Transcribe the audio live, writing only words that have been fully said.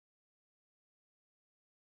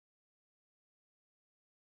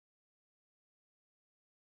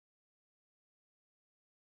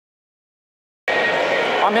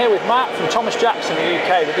I'm here with Matt from Thomas Jackson in the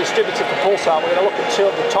UK, the distributor for Pulsar. We're going to look at two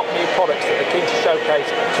of the top new products that they're keen to showcase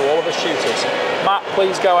to all of the shooters. Matt,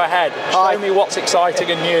 please go ahead. Show me what's exciting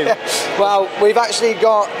and new. Well, we've actually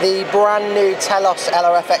got the brand new Telos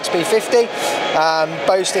LRF XP50,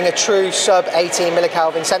 boasting a true sub 18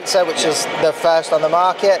 millikelvin sensor, which is the first on the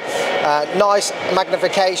market. Nice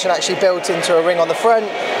magnification actually built into a ring on the front,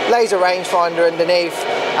 laser rangefinder underneath.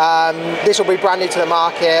 This will be brand new to the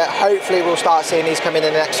market. Hopefully we'll start seeing these come in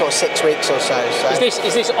the next sort of 6 weeks or so.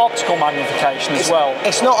 Is this optical magnification as well?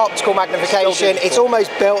 It's not optical magnification. It's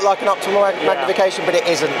almost built like an optical magnification, but it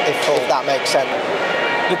isn't, if that makes sense.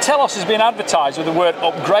 The Telos has been advertised with the word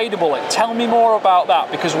upgradeable. Tell me more about that,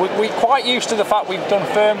 because we're quite used to the fact we've done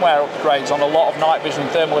firmware upgrades on a lot of night vision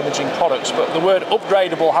and thermal imaging products, but the word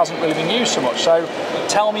upgradeable hasn't really been used so much. So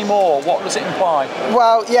tell me more, what does it imply?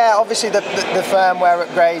 Well, yeah, obviously the firmware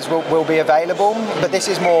upgrades will be available, but this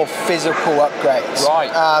is more physical upgrades.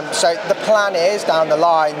 Right. So the plan is down the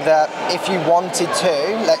line that if you wanted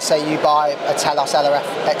to, let's say you buy a Telos LRF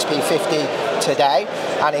XP50 today,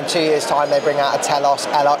 and in 2 years' time they bring out a Telos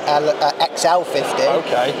XL50.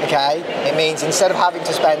 Okay. It means instead of having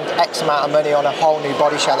to spend X amount of money on a whole new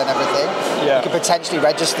body shell and everything, you could potentially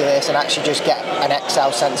register this and actually just get an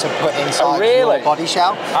XL sensor put inside your body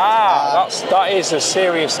shell. That is a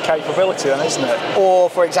serious capability then, isn't it? Or,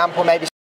 for example, maybe